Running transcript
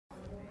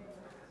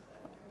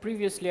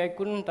previously I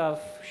couldn't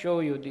have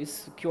shown you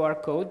this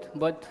QR code,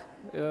 but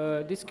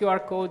this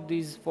QR code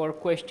is for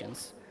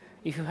questions.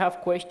 If you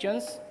have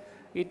questions,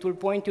 it will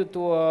point you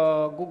to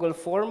a Google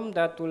form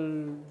that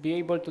will be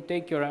able to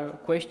take your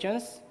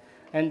questions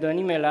and an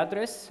email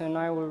address, and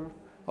I will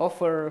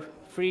offer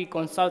free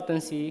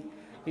consultancy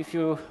if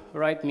you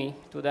write me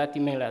to that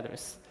email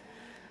address.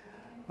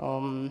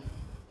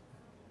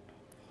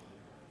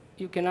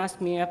 You can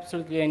ask me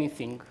absolutely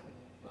anything,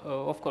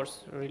 of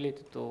course,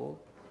 related to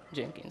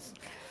Jenkins.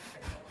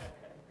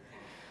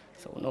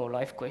 So no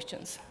live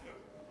questions.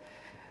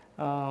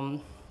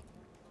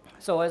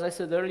 So as I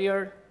said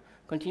earlier,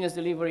 continuous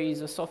delivery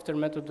is a software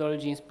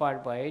methodology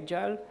inspired by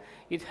Agile.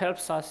 It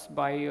helps us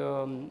by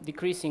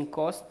decreasing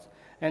costs.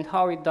 And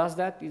how it does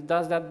that? It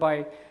does that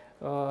by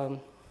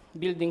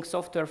building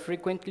software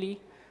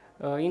frequently,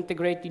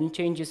 integrating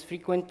changes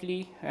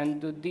frequently,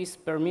 and this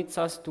permits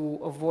us to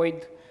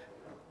avoid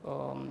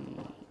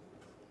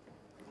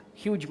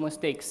huge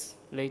mistakes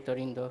later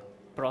in the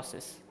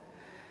process.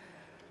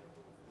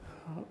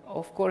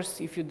 Of course,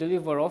 if you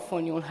deliver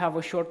often, you will have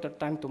a shorter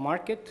time to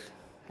market,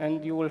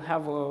 and you will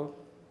have a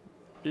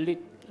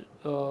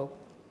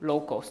low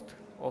cost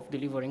of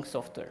delivering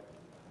software.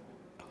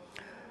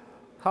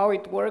 How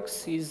it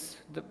works is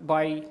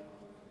by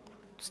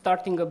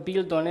starting a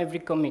build on every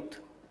commit,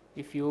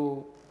 if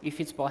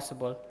it's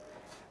possible.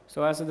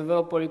 So as a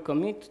developer, you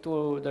commit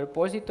to the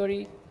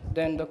repository,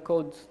 then the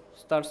code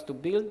starts to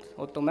build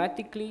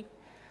automatically,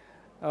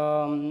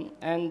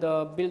 and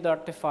the build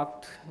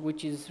artifact,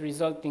 which is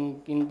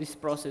resulting in this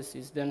process,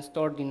 is then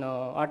stored in an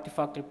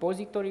artifact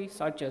repository,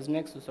 such as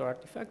Nexus or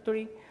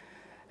Artifactory.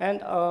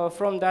 And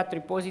from that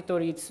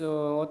repository, it's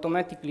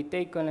automatically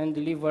taken and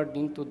delivered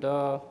into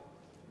the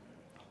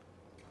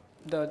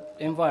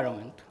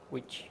environment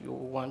which you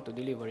want to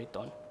deliver it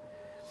on.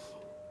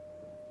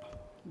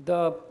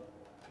 The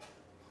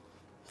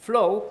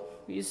flow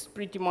is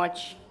pretty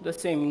much the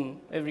same in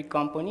every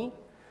company.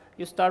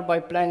 You start by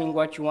planning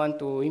what you want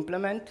to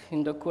implement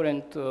in the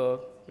current,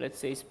 let's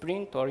say,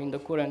 sprint or in the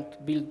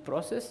current build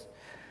process.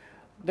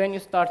 Then you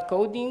start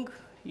coding.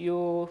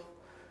 You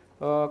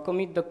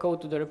commit the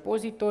code to the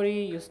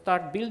repository. You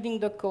start building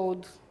the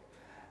code.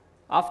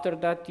 After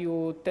that,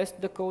 you test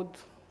the code.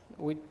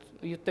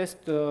 You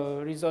test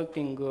the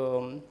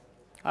resulting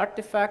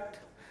artifact.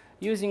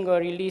 Using a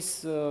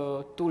release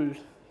tool,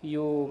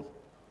 you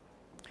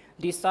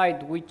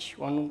decide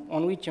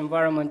on which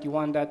environment you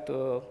want that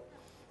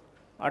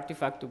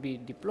artifact to be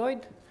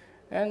deployed,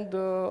 and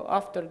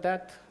after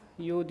that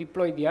you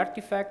deploy the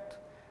artifact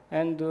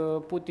and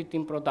put it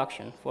in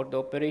production for the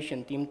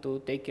operation team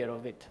to take care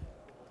of it.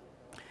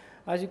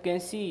 As you can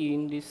see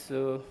in this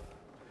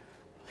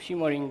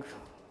shimmering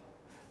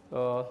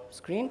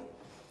screen,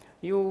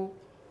 you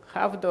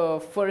have the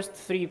first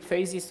 3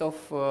 phases of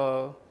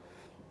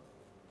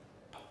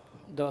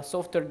the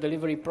software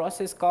delivery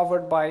process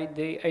covered by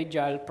the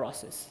Agile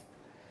process.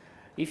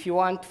 If you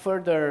want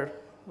further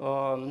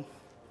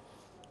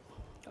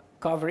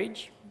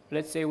coverage,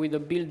 let's say with the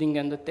building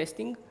and the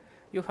testing,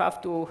 you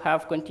have to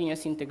have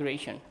continuous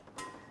integration.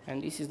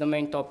 And this is the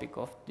main topic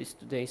of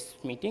today's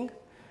meeting.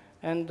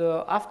 And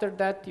after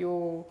that,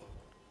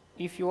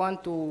 if you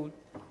want to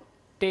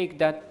take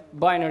that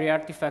binary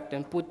artifact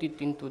and put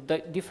it into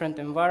different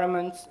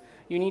environments,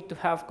 you need to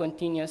have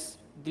continuous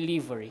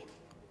delivery.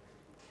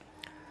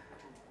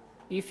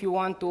 If you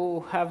want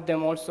to have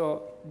them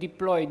also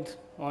deployed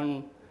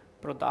on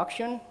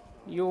production,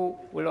 you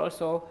will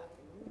also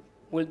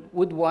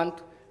would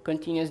want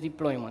continuous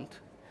deployment.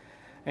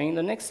 And in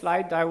the next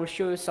slide, I will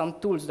show you some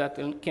tools that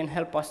can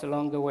help us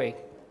along the way.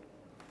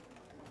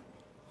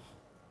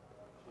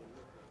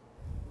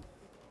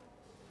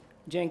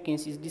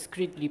 Jenkins is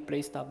discreetly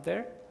placed up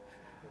there,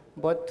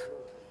 but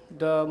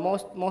the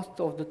most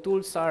of the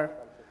tools are,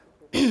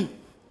 I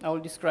will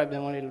describe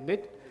them a little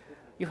bit.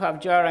 You have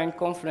Jira and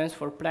Confluence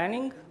for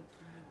planning.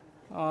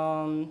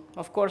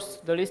 Of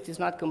course, the list is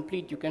not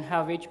complete. You can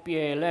have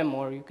HPALM,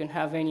 or you can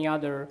have any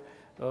other,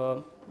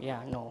 no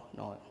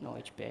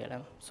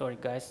HPALM. Sorry,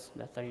 guys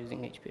that are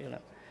using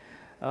HPALM.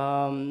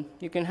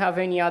 You can have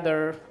any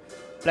other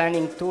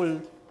planning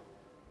tool.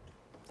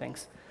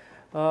 Thanks.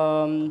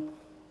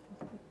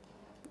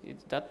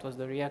 That was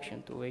the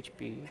reaction to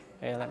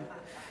HPALM.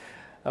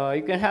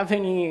 You can have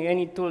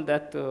any tool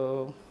that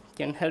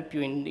can help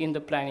you in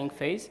the planning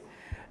phase.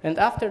 And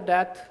after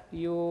that,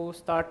 you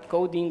start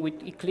coding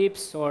with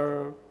Eclipse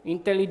or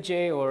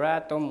IntelliJ or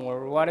Atom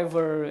or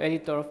whatever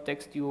editor of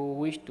text you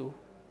wish to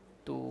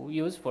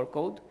use for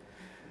code.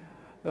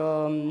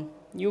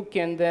 You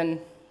can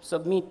then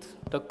submit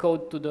the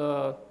code to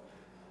the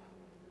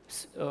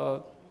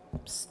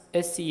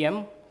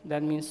SCM,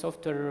 that means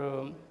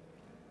software,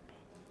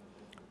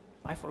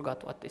 I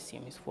forgot what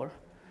SCM is for.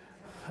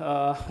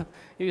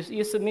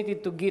 You submit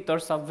it to Git or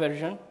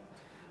Subversion.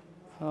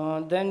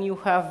 Then you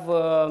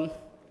have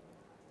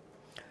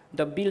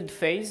the build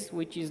phase,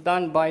 which is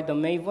done by the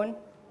Maven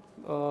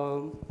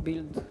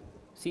build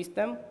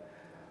system.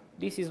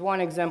 This is one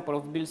example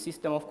of build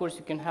system. Of course,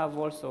 you can have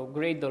also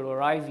Gradle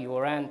or Ivy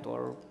or Ant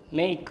or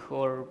Make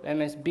or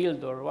MS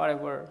Build or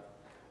whatever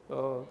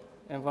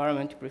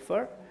environment you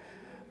prefer.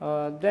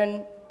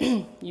 Then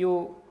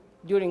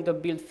during the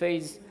build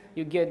phase,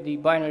 you get the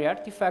binary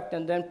artifact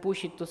and then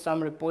push it to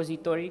some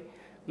repository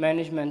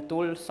management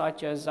tool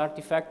such as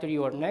Artifactory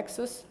or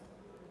Nexus.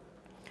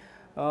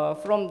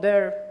 From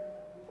there,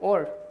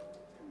 or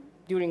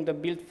during the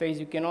build phase,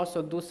 you can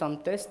also do some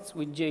tests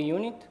with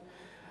JUnit.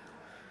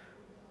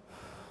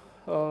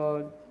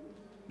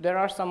 There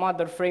are some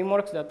other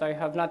frameworks that I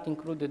have not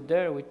included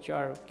there, which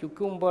are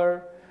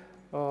Cucumber.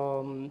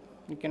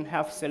 You can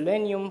have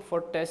Selenium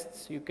for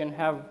tests. You can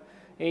have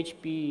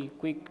HP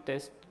Quick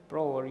Test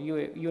Pro or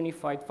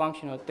Unified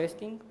Functional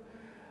Testing.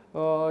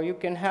 You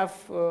can have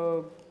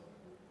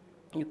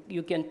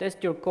you can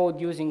test your code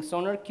using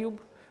SonarQube,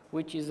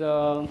 which is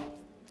a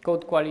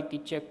code quality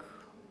check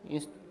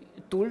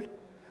tool.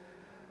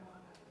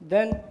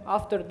 Then,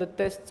 after the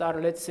tests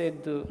are, let's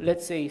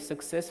say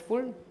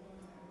successful,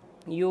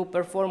 you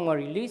perform a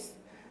release,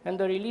 and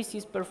the release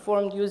is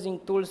performed using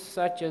tools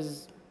such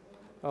as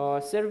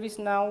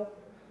ServiceNow,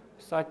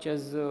 such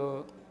as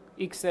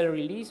Excel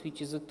Release,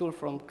 which is a tool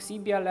from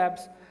Xibia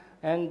Labs,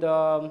 and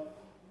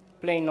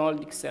plain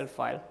old Excel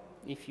file,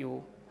 if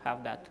you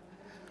have that,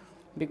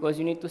 because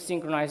you need to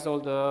synchronize all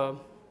the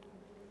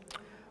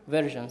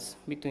versions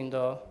between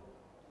the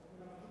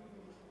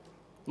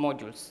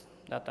modules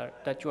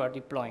that you are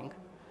deploying.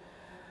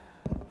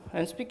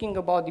 And speaking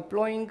about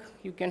deploying,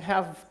 you can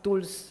have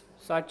tools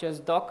such as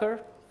Docker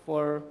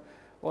for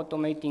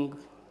automating,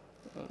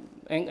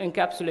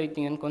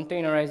 encapsulating and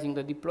containerizing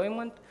the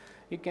deployment.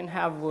 You can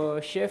have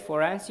Chef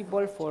or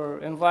Ansible for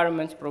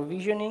environments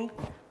provisioning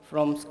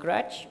from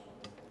scratch.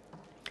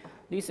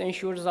 This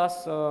ensures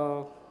us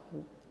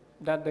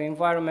that the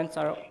environments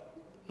are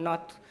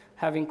not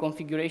having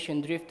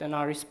configuration drift and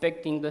are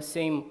respecting the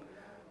same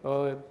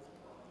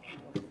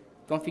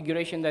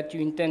configuration that you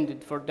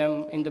intended for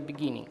them in the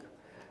beginning.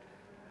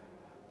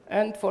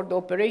 And for the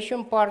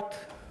operation part,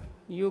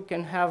 you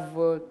can have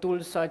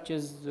tools such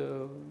as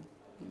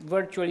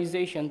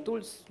virtualization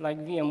tools like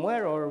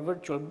VMware or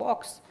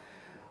VirtualBox,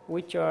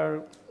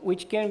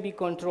 which can be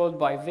controlled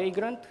by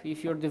Vagrant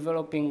if you're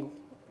developing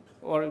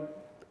or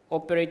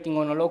operating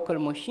on a local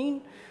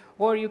machine,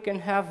 or you can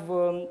have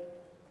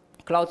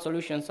cloud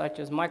solutions such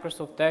as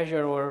Microsoft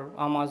Azure or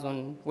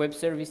Amazon Web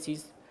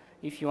Services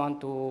if you want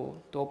to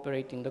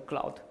operate in the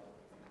cloud.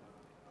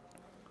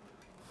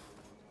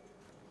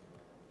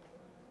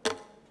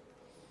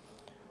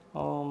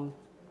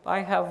 I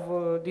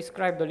have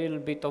described a little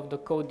bit of the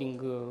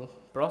coding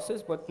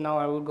process, but now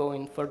I will go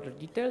in further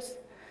details.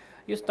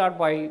 You start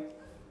by,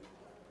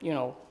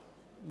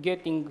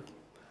 getting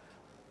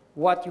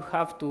what you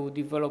have to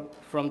develop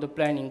from the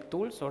planning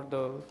tools or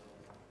the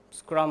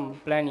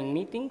Scrum planning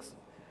meetings.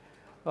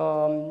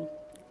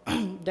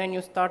 Then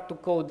you start to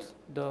code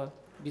the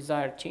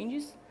desired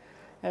changes,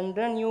 and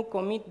then you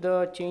commit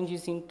the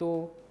changes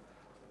into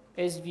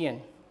SVN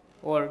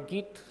or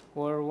Git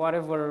or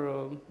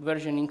whatever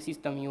versioning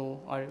system you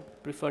are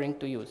preferring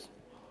to use.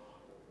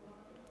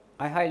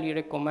 I highly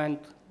recommend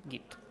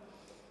Git.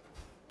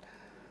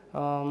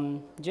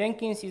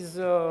 Jenkins is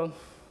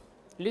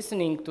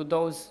listening to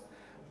those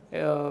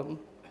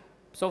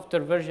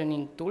software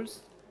versioning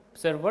tools,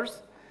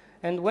 servers,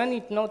 and when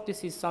it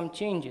notices some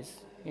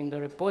changes in the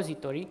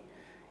repository,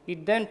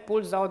 it then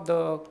pulls out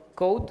the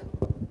code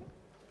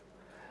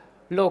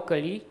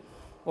locally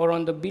or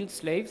on the build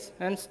slaves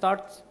and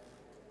starts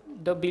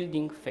the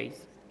building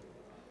phase.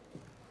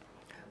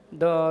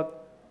 The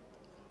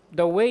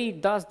way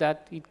it does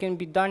that, it can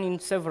be done in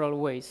several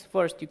ways.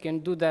 First, you can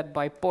do that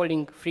by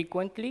polling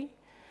frequently,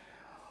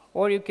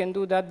 or you can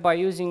do that by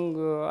using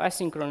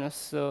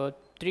asynchronous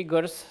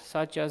triggers,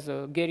 such as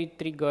a Gerrit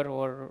trigger,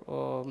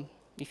 or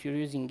if you're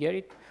using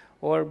Gerrit,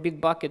 or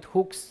Bitbucket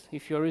hooks,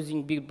 if you're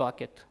using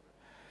Bitbucket.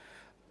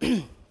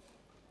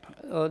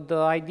 The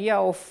idea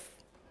of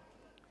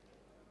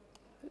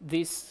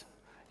this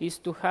is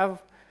to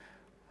have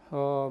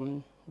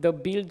the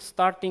build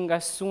starting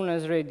as soon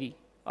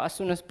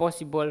as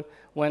possible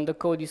when the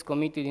code is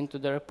committed into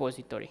the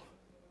repository.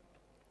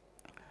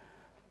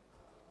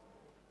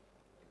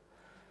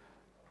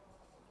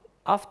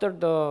 After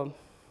the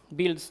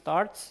build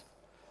starts,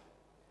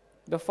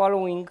 the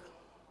following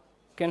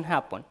can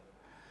happen.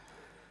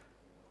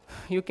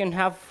 You can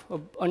have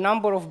a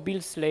number of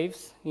build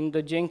slaves in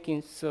the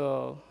Jenkins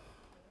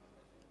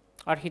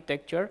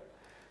architecture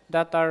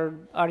that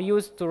are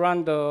used to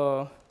run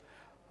the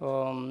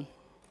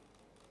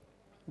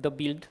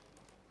build,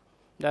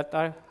 that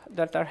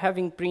are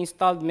having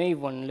pre-installed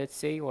Maven, let's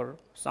say, or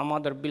some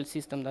other build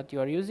system that you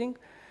are using.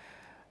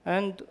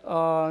 And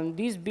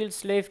these build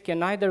slaves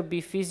can either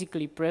be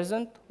physically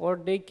present or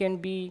they can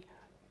be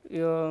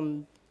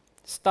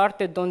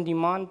started on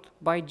demand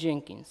by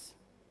Jenkins.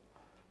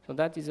 So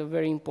that is a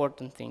very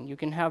important thing. You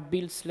can have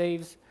build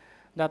slaves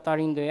that are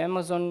in the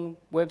Amazon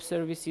Web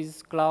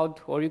Services cloud,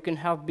 or you can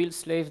have build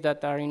slaves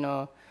that are in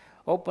a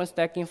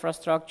OpenStack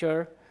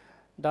infrastructure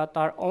that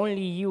are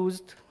only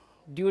used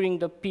during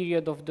the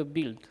period of the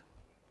build.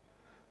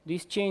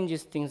 This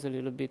changes things a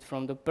little bit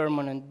from the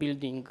permanent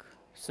building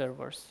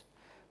servers,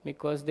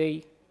 because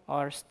they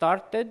are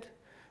started,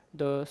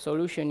 the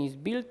solution is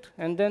built,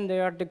 and then they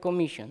are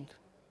decommissioned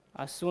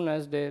as soon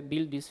as the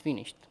build is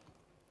finished.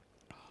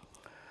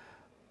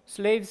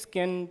 Slaves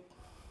can,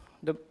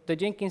 the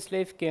Jenkins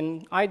slave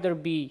can either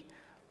be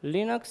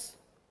Linux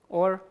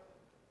or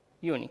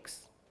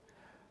Unix.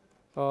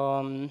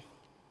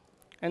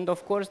 And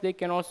of course, they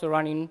can also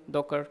run in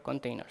Docker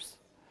containers.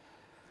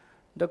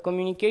 The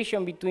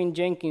communication between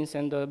Jenkins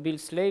and the build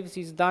slaves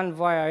is done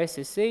via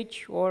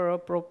SSH or a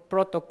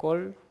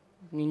protocol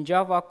in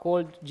Java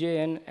called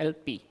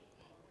JNLP.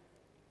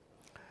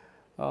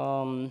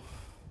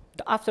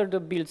 After the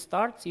build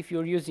starts, if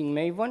you're using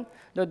Maven,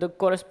 the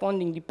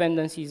corresponding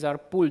dependencies are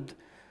pulled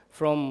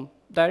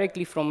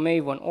directly from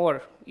Maven,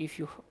 or if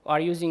you are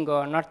using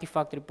an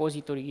artifact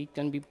repository, it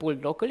can be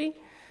pulled locally.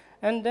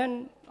 And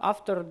then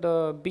after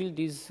the build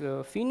is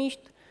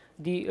finished,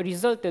 the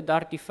resulted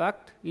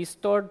artifact is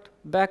stored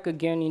back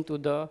again into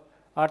the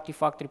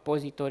artifact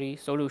repository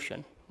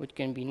solution, which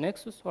can be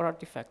Nexus or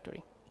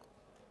Artifactory,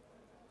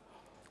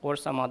 or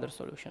some other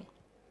solution.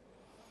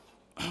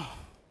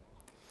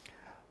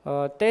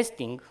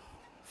 Testing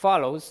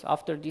follows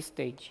after this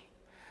stage.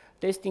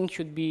 Testing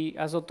should be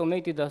as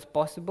automated as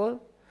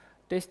possible.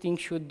 Testing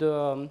should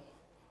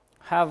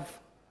have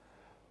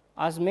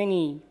as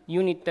many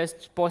unit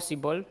tests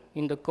possible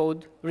in the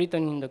code,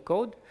 written in the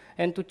code.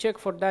 And to check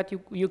for that,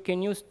 you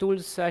can use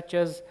tools such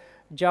as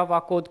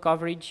Java code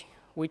coverage,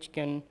 which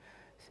can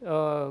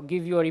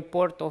give you a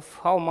report of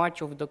how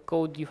much of the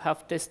code you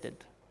have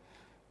tested.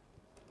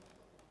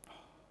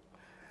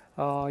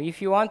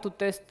 If you want to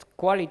test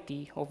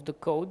quality of the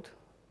code,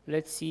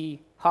 let's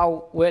see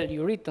how well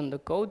you written the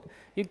code,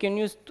 you can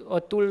use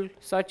a tool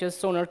such as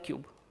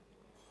SonarQube.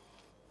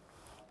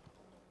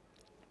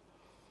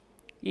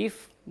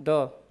 If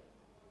the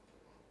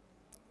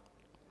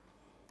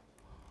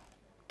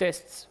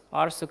tests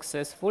are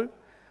successful,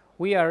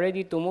 we are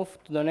ready to move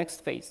to the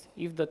next phase.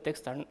 If the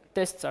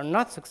tests are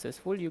not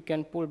successful, you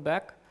can pull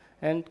back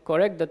and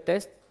correct the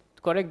test,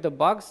 correct the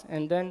bugs,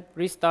 and then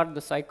restart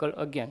the cycle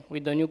again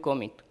with a new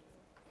commit.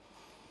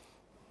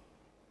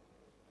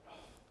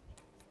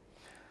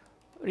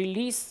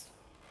 Release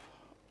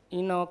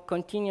in a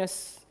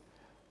continuous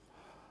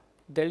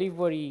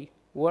delivery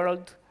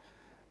world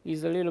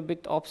is a little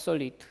bit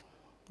obsolete,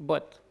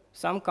 but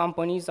some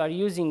companies are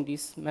using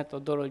this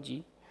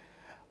methodology,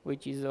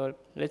 which is,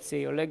 let's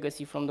say, a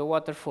legacy from the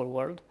waterfall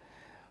world,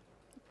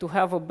 to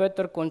have a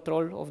better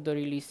control of the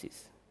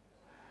releases.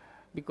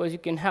 Because you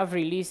can have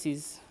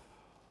releases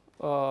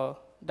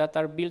that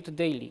are built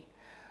daily,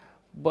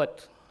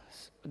 but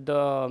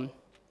the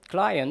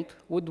client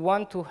would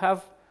want to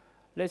have,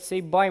 let's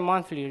say,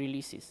 bi-monthly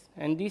releases.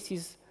 And this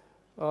is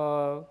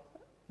the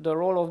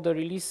role of the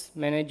release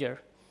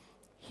manager.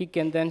 He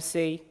can then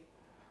say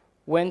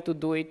when to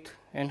do it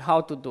and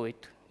how to do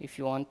it if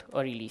you want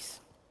a release.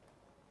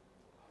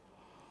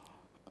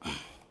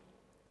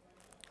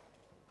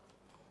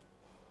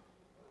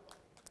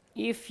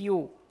 If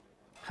you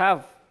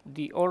have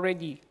the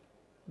already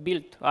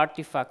built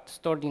artifact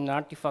stored in the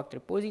artifact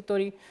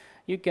repository,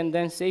 you can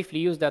then safely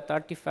use that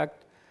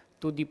artifact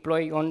to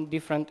deploy on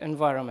different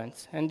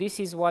environments. And this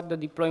is what the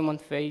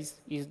deployment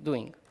phase is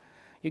doing.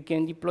 You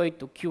can deploy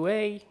to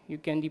QA, you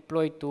can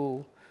deploy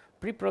to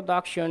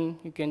pre-production,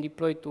 you can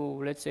deploy to,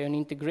 let's say, an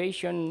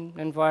integration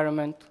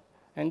environment,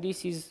 and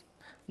this is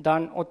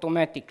done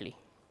automatically.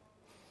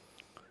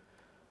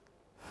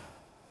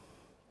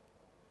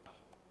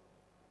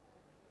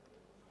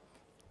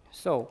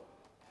 So,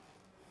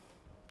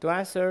 to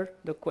answer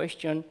the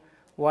question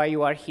why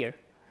you are here,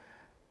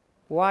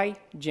 why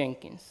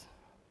Jenkins?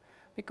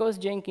 Because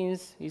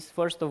Jenkins is,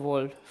 first of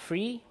all,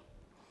 free,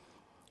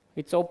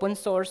 it's open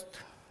sourced,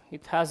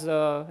 it has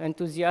an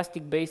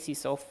enthusiastic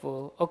basis of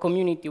a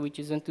community which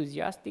is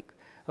enthusiastic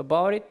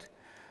about it.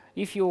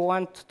 If you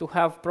want to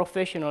have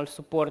professional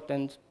support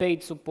and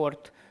paid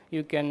support,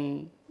 you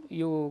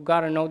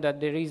gotta know that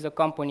there is a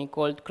company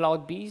called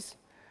CloudBees,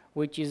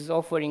 which is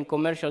offering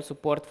commercial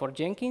support for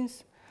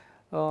Jenkins.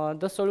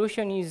 The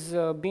solution is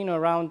been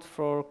around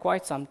for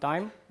quite some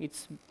time.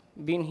 It's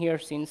been here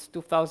since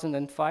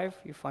 2005,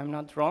 if I'm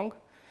not wrong.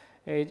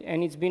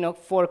 And it's been a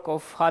fork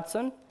of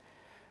Hudson,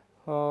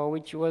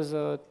 which was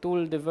a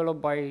tool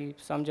developed by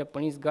some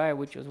Japanese guy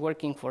which was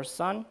working for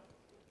Sun.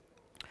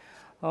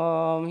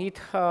 It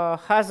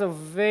has a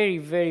very,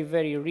 very,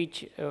 very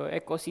rich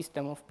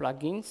ecosystem of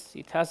plugins.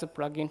 It has a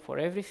plugin for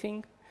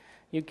everything.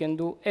 You can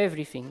do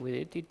everything with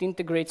it. It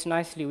integrates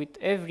nicely with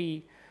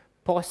every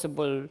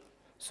possible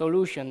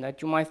solution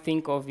that you might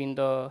think of in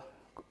the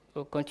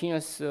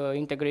continuous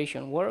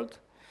integration world.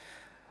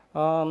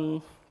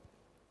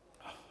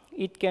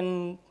 It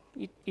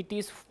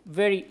is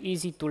very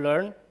easy to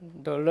learn.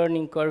 The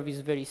learning curve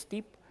is very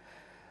steep.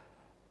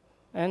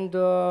 And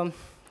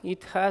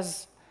it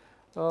has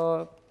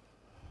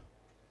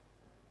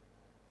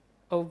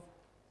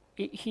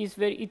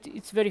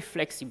it's very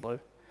flexible,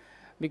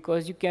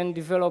 because you can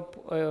develop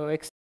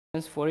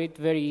extensions for it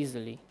very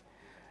easily.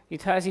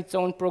 it has its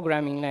own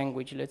programming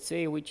language, let's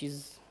say, which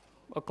is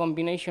a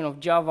combination of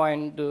Java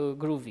and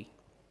Groovy.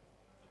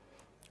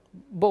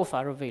 Both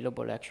are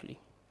available, actually.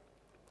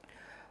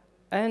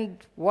 And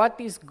what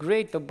is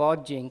great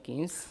about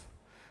Jenkins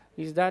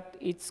is that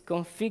it's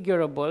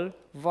configurable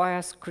via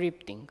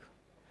scripting.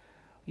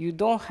 You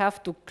don't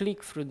have to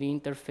click through the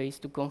interface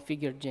to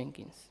configure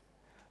Jenkins.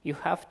 You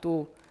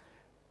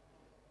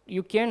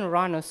can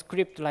run a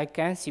script like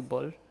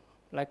Ansible,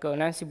 like an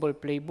Ansible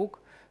playbook,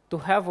 to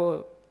have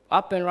a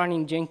up and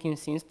running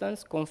Jenkins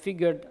instance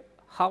configured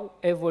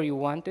however you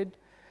wanted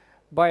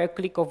by a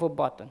click of a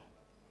button.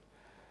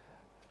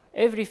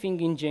 Everything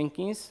in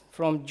Jenkins,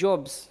 from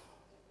jobs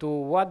to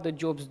what the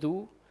jobs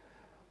do,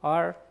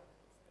 are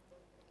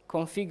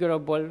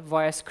configurable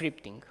via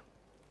scripting.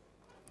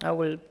 I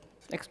will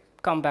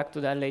come back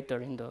to that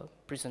later in the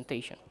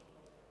presentation.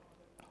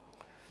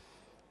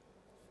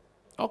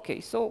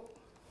 Okay, so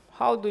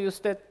how do you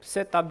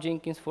set up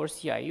Jenkins for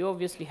CI? You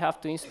obviously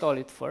have to install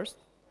it first.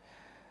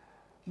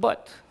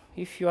 But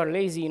if you are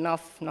lazy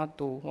enough not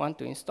to want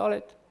to install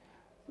it,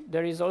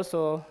 there is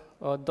also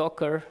a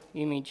Docker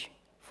image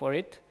for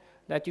it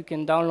that you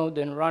can download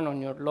and run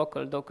on your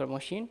local Docker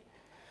machine.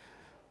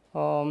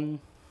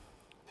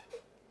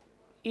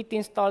 It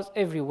installs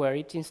everywhere.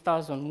 It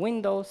installs on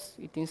Windows,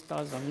 it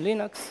installs on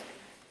Linux,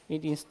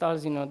 it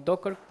installs in a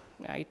Docker.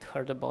 It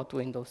heard about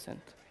Windows and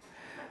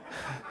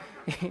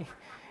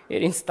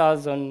it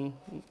installs on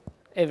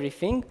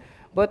everything.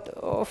 But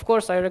of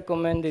course, I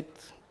recommend it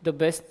the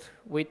best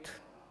with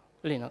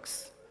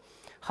Linux.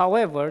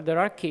 However, there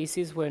are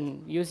cases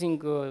when using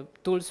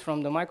tools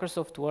from the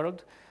Microsoft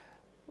world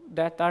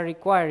that are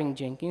requiring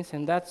Jenkins,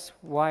 and that's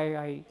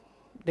why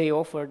they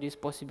offer this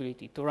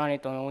possibility to run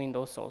it on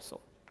Windows also.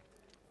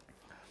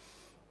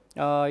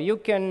 You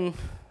can,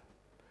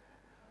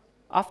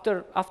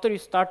 after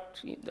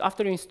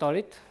you install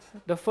it,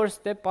 the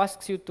first step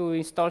asks you to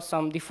install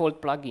some default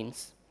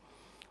plugins.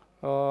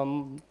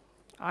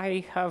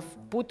 I have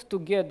put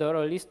together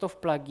a list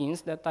of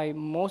plugins that I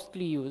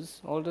mostly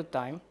use all the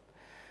time,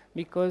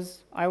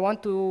 because I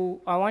want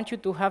you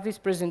to have this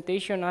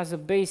presentation as a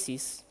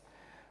basis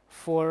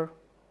for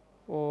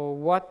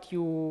what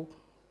you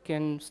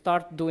can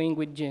start doing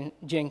with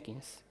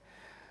Jenkins.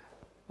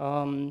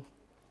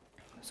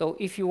 So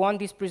if you want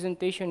this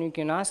presentation, you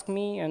can ask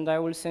me and I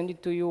will send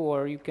it to you,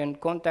 or you can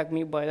contact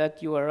me by that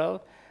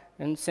URL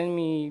and send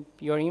me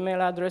your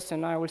email address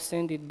and I will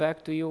send it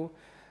back to you.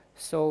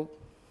 So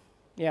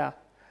yeah,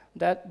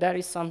 that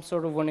is some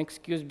sort of an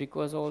excuse,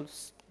 because all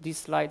these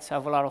slides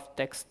have a lot of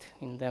text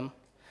in them.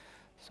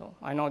 So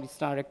I know it's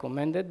not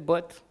recommended,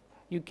 but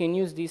you can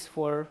use this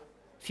for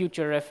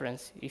future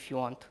reference if you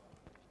want.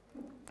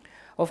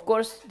 Of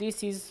course,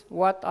 this is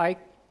what I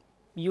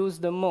use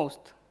the most,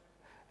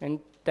 and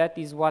that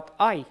is what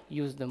I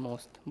use the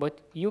most. But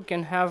you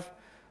can have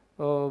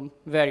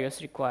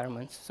various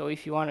requirements. So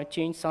if you want to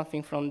change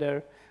something from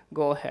there,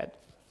 go ahead.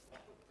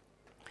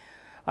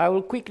 I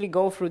will quickly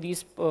go through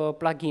these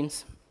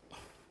plugins.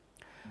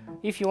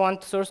 If you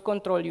want source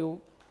control, you're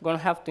going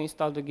to have to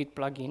install the Git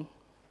plugin.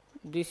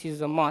 This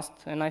is a must,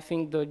 and I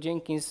think the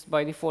Jenkins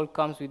by default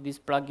comes with this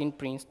plugin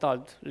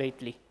pre-installed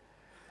lately.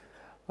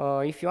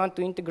 If you want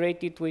to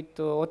integrate it with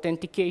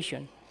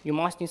authentication, you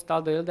must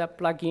install the LDAP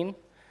plugin.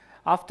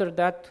 After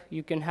that,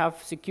 you can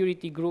have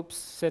security groups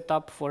set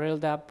up for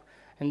LDAP,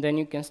 and then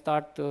you can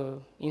start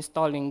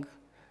installing.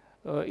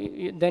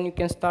 Then you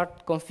can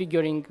start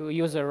configuring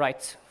user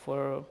rights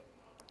for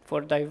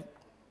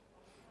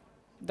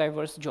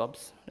diverse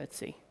jobs, let's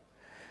say.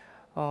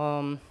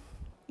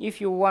 If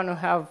you want to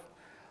have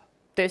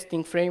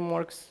testing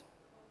frameworks,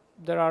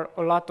 there are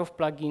a lot of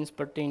plugins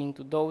pertaining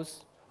to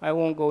those. I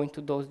won't go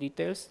into those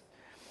details.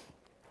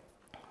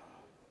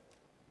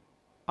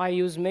 I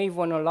use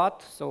Maven a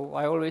lot, so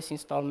I always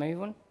install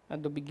Maven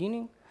at the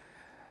beginning.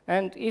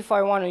 And if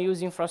I want to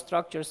use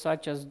infrastructure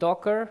such as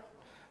Docker,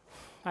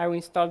 I will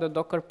install the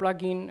Docker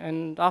plugin,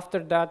 and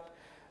after that,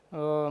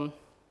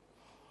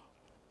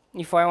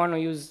 if I want to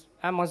use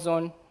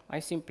Amazon, I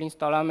simply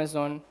install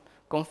Amazon,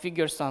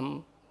 configure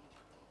some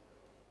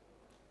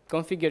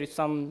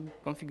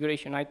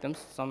configuration items,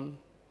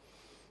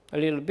 a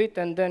little bit,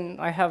 and then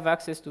I have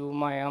access to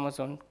my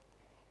Amazon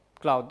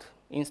cloud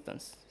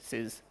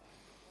instances.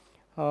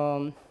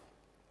 Some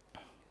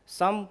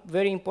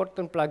very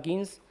important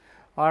plugins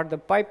are the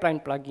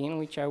pipeline plugin,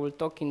 which I will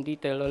talk in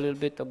detail a little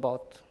bit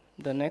about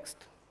the next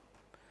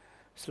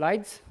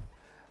slides.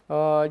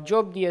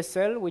 Job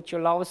DSL, which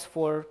allows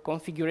for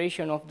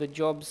configuration of the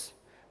jobs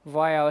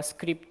via a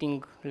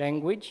scripting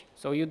language,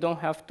 so you don't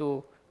have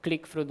to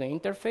click through the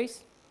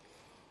interface.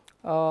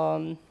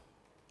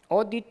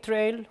 Audit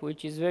trail,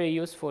 which is very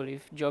useful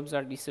if jobs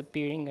are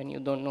disappearing and you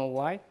don't know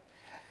why.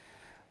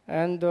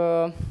 And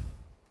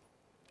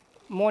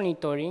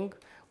monitoring,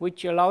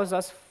 which allows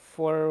us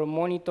for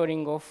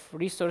monitoring of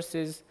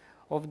resources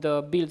of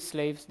the build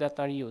slaves that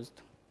are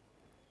used.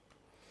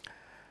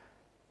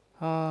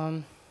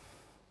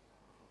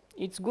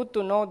 It's good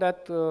to know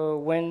that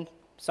when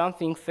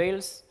something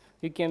fails,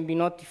 you can be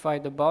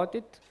notified about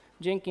it,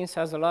 Jenkins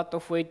has a lot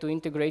of way to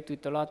integrate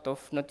with a lot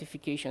of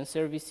notification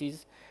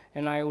services,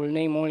 and I will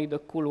name only the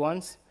cool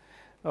ones.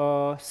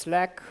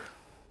 Slack,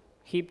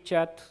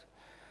 HipChat,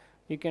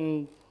 you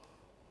can,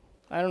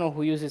 I don't know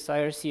who uses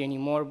IRC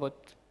anymore, but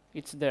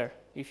it's there.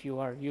 If you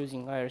are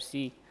using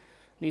IRC,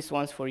 this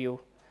one's for you.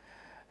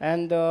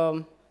 And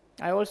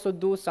I also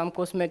do some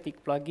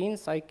cosmetic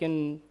plugins.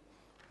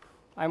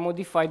 I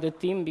modify the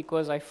theme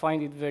because I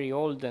find it very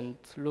old and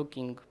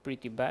looking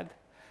pretty bad,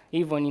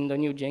 even in the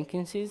new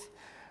Jenkinses.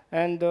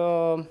 And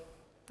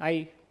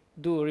I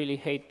do really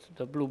hate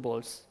the blue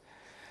balls.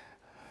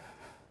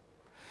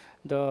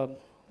 The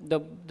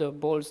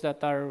balls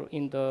that are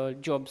in the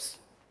jobs.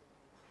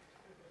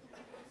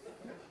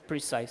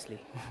 Precisely.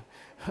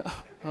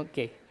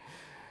 Okay.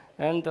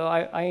 And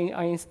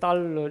I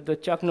install the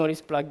Chuck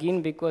Norris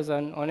plugin because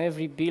on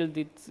every build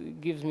it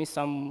gives me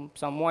some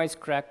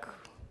wisecrack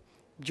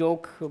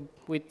joke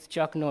with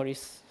Chuck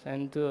Norris.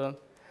 And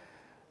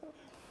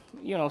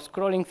you know,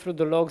 scrolling through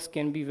the logs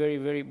can be very,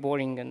 very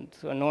boring and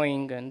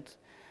annoying, and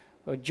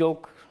a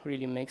joke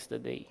really makes the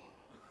day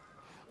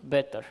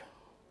better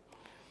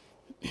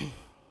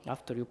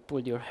after you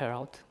pulled your hair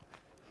out.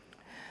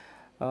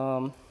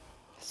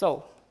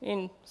 So,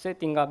 in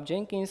setting up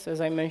Jenkins, as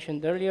I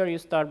mentioned earlier, you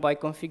start by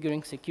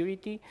configuring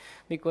security,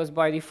 because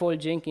by default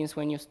Jenkins,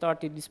 when you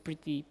start it, is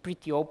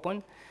pretty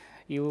open.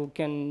 You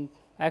can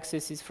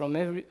access it from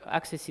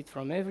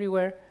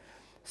everywhere.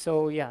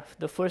 So yeah,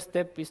 the first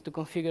step is to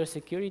configure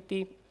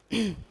security.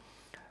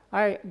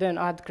 I then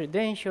add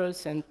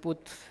credentials and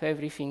put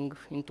everything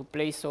into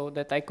place so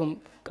that I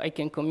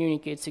can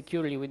communicate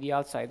securely with the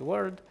outside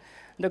world.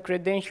 The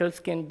credentials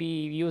can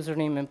be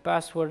username and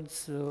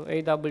passwords,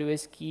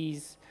 AWS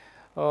keys,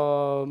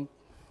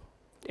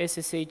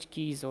 SSH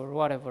keys, or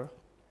whatever.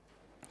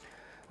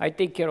 I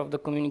take care of the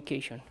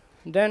communication.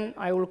 Then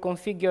I will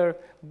configure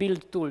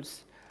build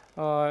tools.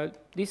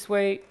 This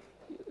way,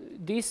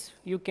 this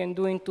you can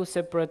do in two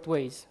separate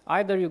ways.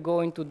 Either you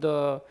go into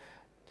the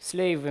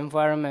slave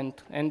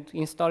environment and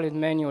install it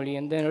manually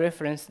and then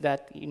reference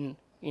that in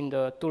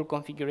the tool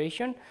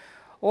configuration,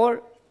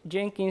 or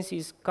Jenkins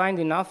is kind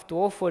enough to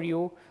offer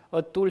you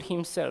a tool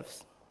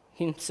himself.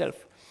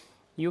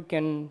 You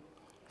can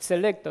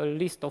select a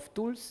list of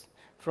tools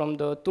from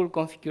the tool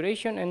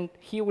configuration, and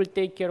he will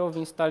take care of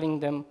installing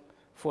them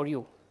for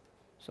you.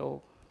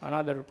 So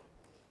another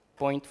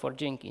point for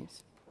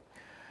Jenkins.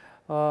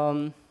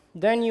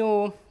 Then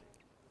you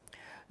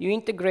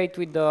integrate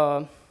with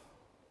the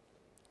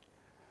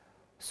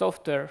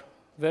software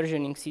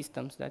versioning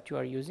systems that you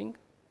are using,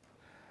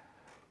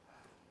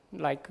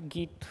 like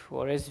Git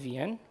or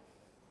SVN,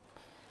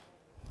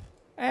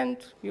 and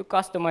you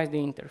customize the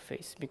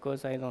interface,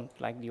 because I don't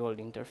like the old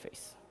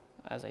interface,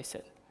 as I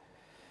said.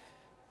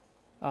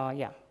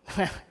 Yeah,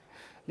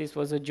 this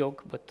was a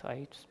joke, but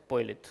I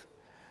spoiled it.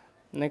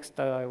 Next,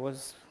 I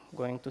was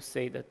going to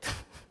say that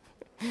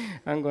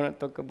I'm going to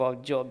talk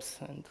about jobs,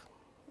 and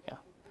yeah,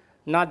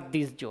 not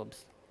these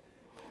jobs,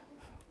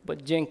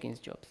 but Jenkins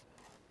jobs.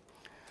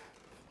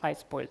 I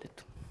spoiled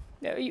it.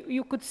 Yeah,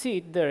 you could see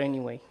it there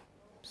anyway,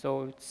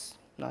 so it's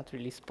not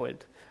really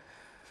spoiled.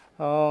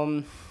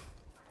 You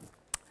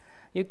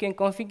can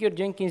configure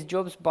Jenkins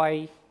jobs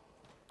by,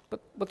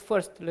 but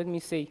first let me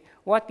say,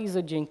 what is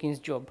a Jenkins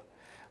job?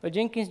 A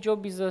Jenkins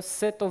job is a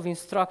set of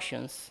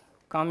instructions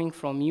coming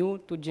from you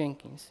to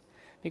Jenkins,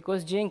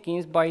 because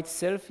Jenkins by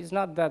itself is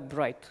not that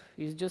bright.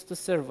 It's just a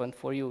servant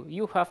for you.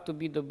 You have to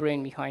be the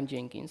brain behind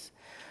Jenkins.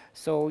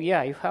 So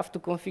yeah, you have to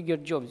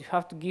configure jobs. You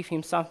have to give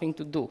him something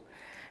to do.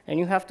 And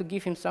you have to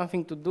give him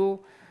something to do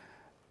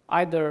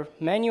either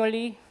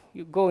manually,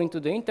 you go into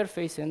the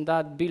interface and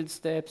add build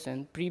steps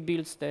and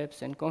pre-build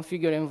steps and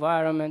configure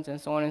environments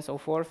and so on and so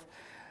forth.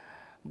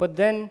 But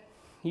then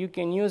you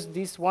can use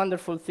this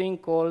wonderful thing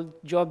called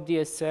job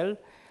DSL.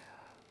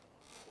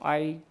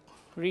 I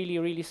really,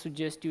 really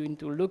suggest you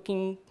to look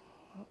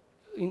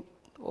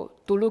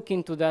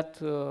into that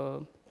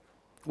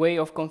way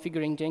of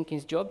configuring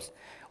Jenkins jobs,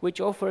 which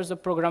offers a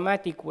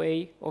programmatic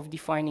way of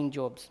defining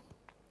jobs.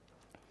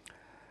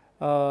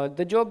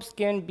 The jobs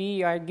can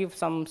be, I give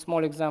some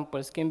small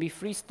examples, can be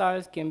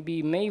freestyles, can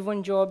be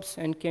Maven jobs,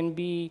 and can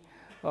be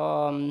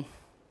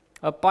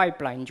a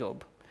pipeline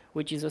job,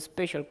 which is a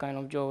special kind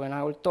of job, and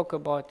I will talk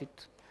about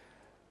it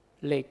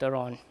later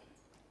on.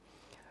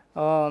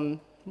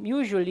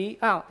 Usually,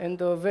 and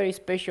the very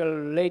special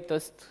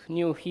latest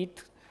new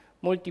hit,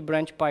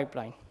 multi-branch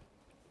pipeline.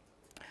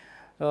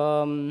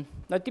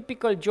 A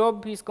typical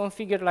job is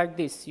configured like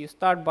this. You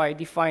start by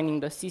defining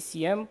the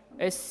CCM,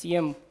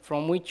 SCM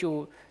from which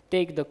you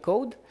take the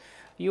code.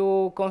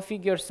 You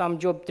configure some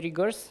job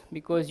triggers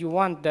because you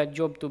want that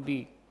job to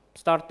be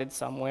started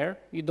somewhere.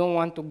 You don't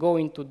want to go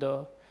into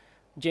the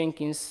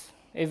Jenkins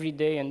every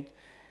day and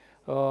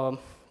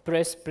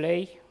press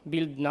play,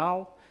 build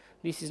now.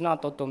 This is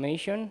not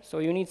automation, so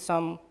you need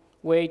some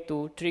way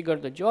to trigger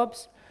the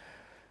jobs.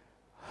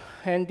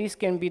 And this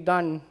can be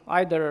done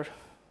either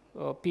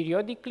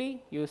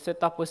periodically. You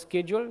set up a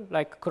schedule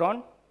like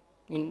cron.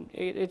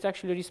 It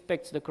actually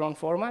respects the cron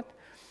format.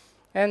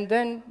 And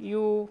then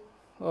you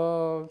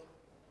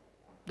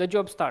the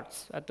job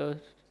starts at a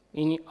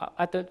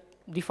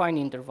defined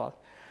interval.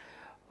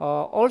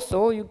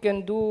 Also, you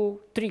can do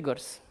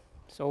triggers.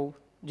 So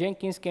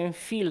Jenkins can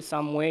feel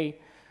some way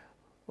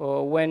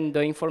when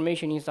the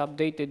information is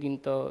updated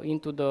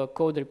into the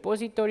code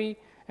repository,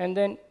 and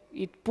then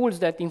it pulls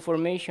that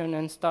information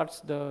and starts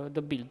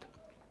the build.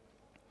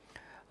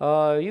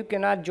 You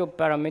can add job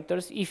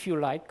parameters if you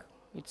like.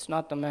 It's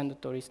not a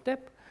mandatory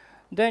step.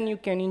 Then you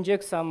can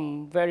inject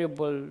some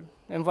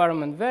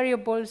environment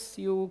variables.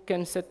 You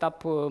can set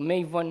up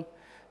Maven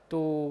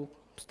to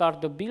start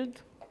the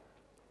build.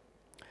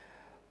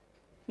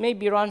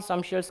 Maybe run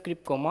some shell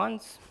script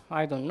commands,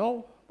 I don't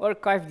know.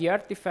 Archive the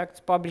artifacts,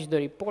 publish the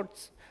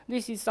reports.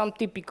 This is some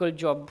typical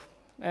job,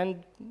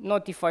 and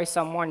notify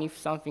someone if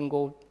something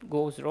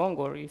goes wrong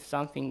or if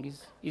something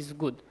is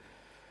good.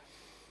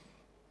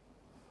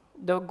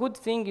 The good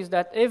thing is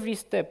that every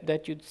step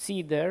that you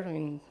see there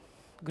in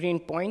green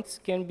points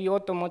can be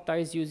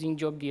automatized using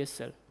job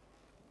DSL.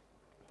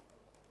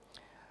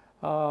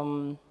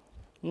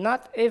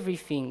 Not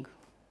everything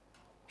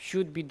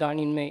should be done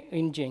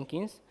in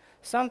Jenkins.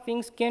 Some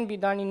things can be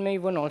done in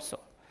Maven also.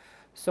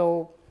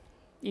 So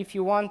if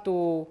you want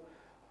to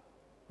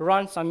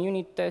run some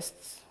unit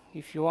tests,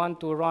 if you want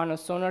to run a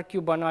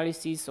SonarQube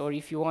analysis, or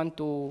if you want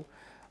to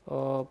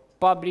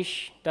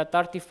publish that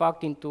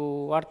artifact into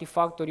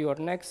Artifactory or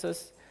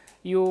Nexus,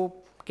 you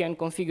can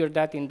configure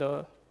that in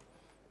the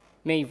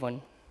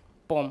Maven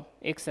POM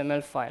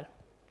XML file.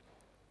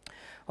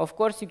 Of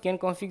course, you can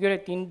configure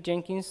it in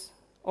Jenkins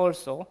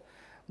also,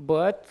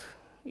 but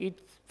it,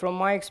 from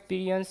my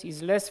experience,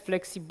 is less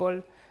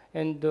flexible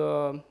and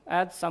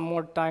adds some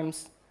more time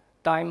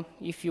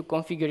if you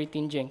configure it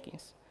in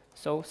Jenkins.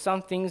 So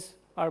some things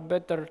are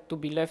better to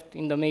be left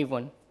in the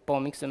Maven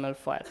POM XML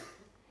file.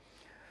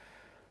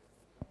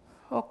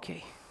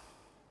 Okay.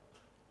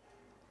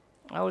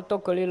 I will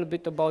talk a little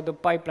bit about the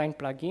pipeline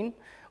plugin,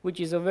 which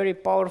is a very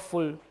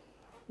powerful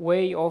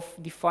way of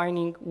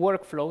defining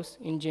workflows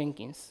in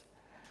Jenkins.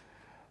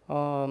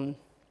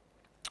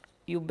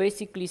 You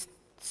basically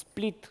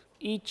split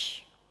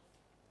each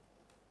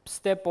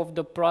step of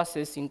the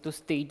process into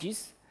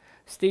stages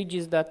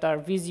that are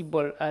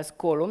visible as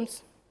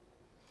columns,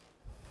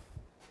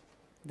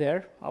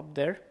 up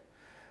there,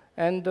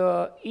 and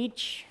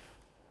each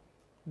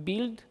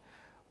build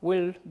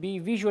will be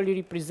visually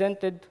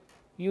represented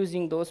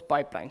using those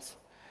pipelines,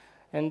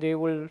 and they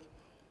will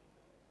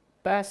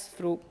pass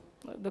through.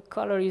 The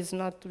color is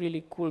not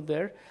really cool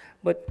there,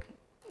 but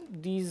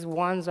these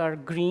ones are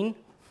green.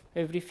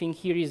 Everything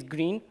here is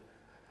green,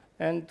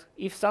 and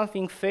if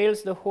something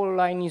fails, the whole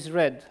line is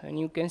red, and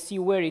you can see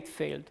where it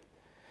failed,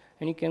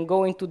 and you can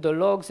go into the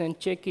logs and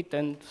check it,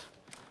 and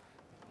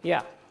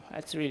yeah,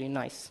 that's really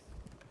nice.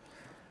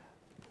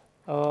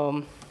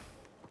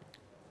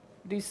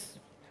 This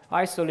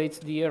isolates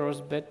the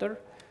errors better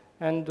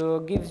and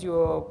gives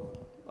you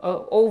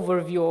an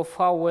overview of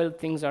how well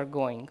things are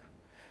going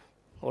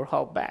or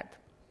how bad.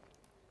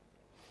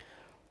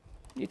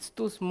 It's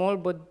too small,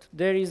 but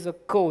there is a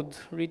code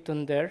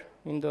written there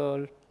in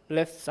the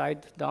left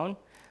side down,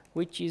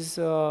 which is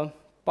a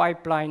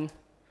pipeline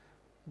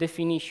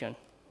definition.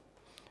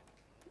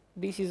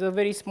 This is a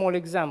very small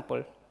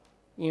example.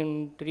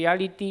 In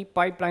reality,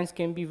 pipelines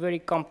can be very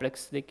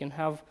complex. They can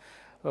have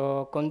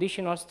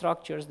conditional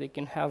structures, they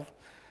can have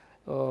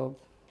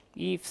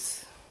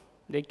ifs,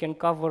 they can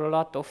cover a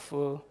lot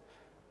of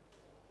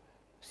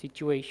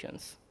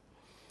situations.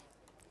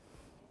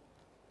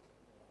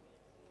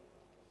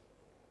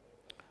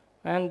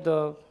 And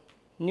the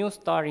new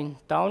star in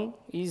town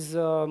is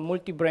a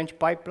multi-branch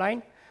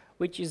pipeline,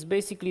 which is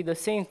basically the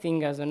same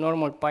thing as a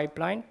normal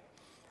pipeline,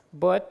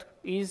 but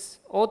is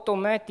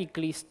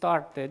automatically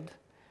started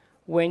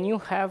when you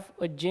have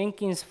a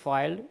Jenkins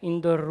file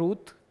in the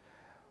root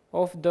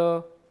of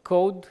the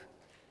code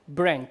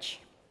branch.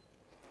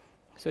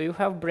 So you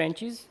have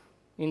branches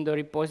in the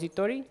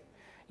repository.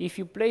 If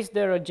you place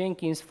there a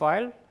Jenkins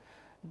file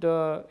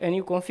and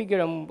you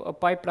configure a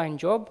pipeline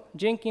job,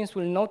 Jenkins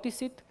will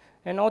notice it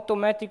and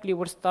automatically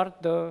will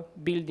start the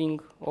building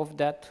of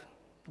that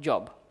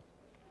job.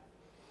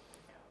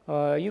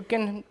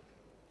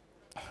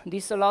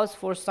 This allows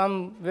for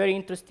some very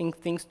interesting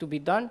things to be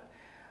done,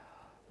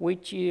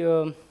 which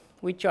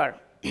are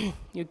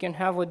you can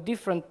have a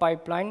different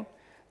pipeline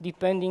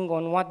depending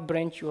on what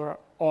branch you are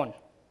on.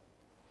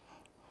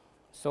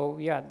 So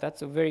yeah,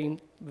 that's a very,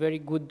 very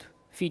good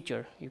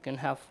feature you can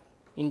have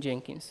in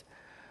Jenkins.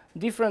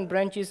 Different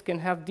branches can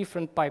have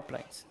different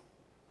pipelines,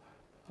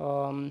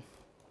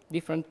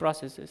 different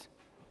processes.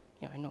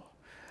 Yeah, I know.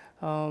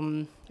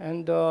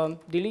 And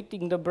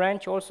deleting the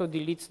branch also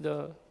deletes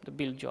the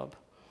build job.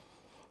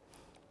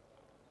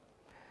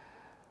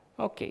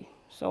 Okay,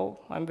 so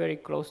I'm very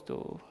close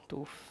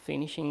to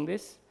finishing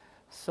this.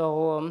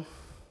 So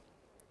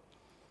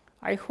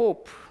I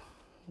hope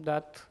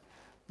that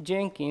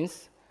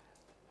Jenkins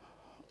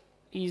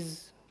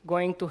is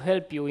going to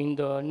help you in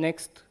the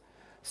next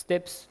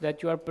steps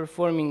that you are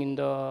performing in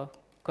the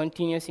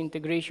continuous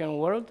integration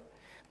world,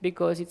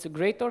 because it's a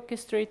great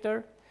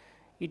orchestrator.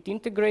 It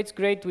integrates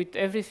great with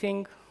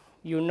everything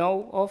you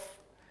know of,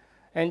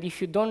 And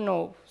if you don't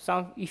know,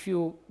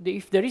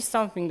 if there is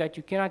something that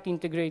you cannot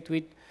integrate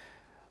with,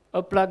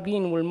 a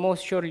plugin will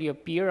most surely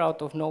appear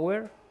out of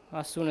nowhere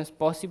as soon as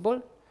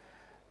possible.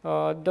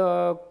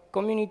 The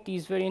community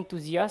is very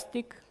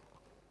enthusiastic.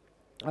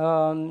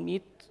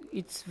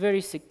 It's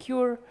very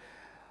secure.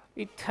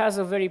 It has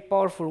a very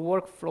powerful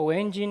workflow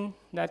engine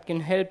that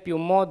can help you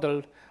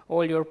model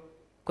all your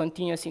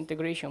continuous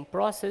integration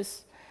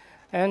process.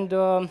 And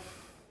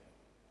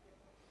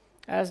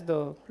as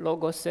the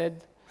logo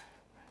said,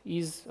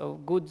 is a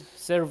good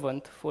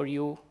servant for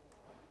you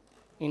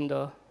in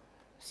the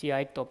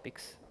CI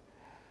topics.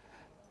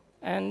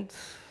 And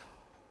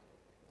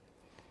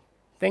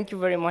thank you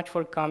very much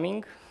for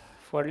coming,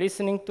 for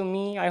listening to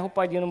me. I hope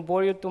I didn't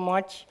bore you too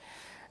much.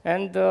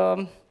 And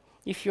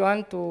if you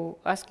want to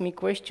ask me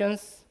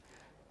questions,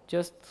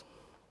 just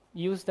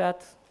use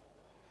that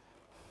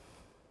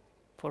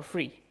for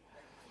free.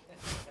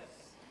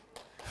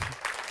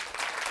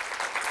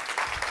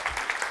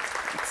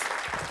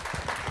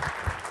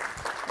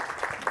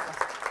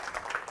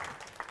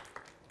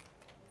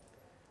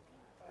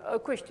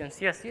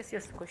 Questions? Yes,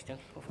 questions,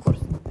 of course.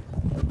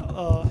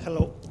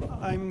 Hello.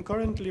 I'm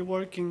currently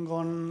working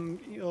on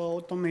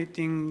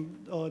automating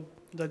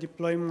the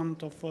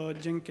deployment of a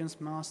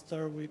Jenkins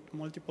master with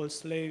multiple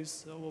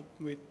slaves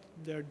with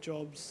their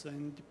jobs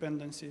and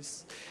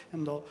dependencies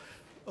and all.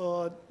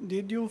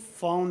 Did you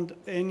found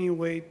any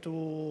way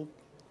to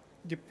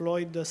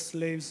deploy the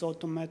slaves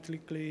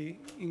automatically,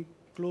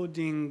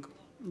 including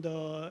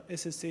the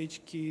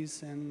SSH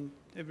keys and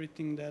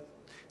everything that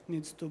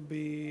needs to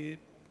be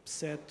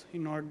set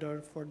in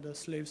order for the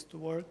slaves to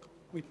work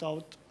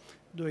without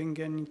doing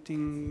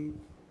anything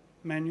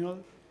manual?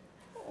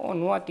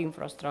 On what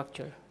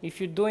infrastructure?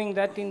 If you're doing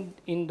that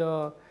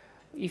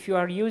if you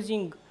are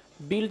using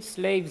build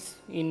slaves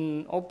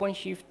in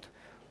OpenShift,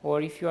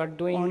 or if you are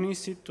doing on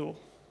EC2,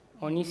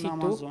 on EC2,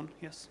 Amazon,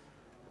 yes.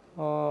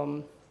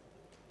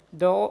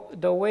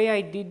 The way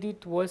I did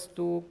it was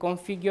to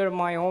configure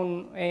my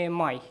own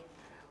AMI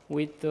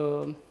with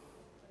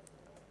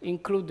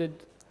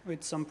included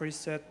with some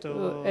preset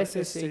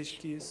SSH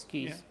keys.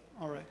 Yeah.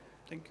 All right.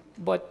 Thank you.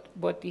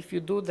 But if you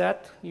do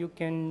that, you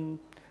can.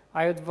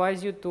 I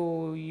advise you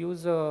to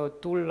use a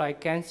tool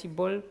like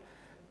Ansible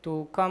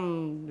to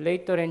come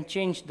later and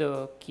change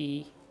the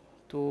key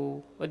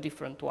to a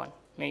different one,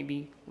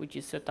 maybe which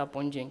is set up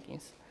on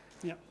Jenkins.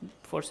 Yeah.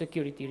 For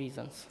security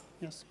reasons.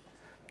 Yes.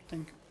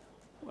 Thank you.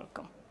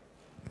 Welcome.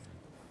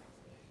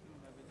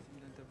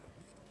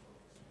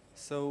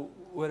 So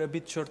we're a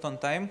bit short on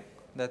time.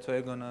 That's why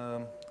I'm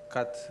gonna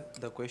cut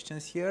the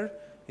questions here.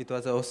 It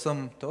was an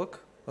awesome talk,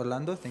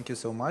 Orlando. Thank you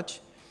so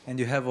much. And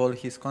you have all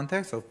his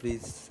contacts, so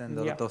please send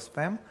a lot of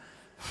spam.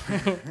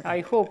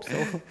 I hope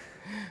so.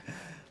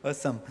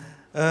 Awesome.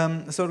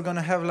 So we're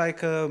gonna have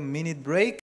like a minute break.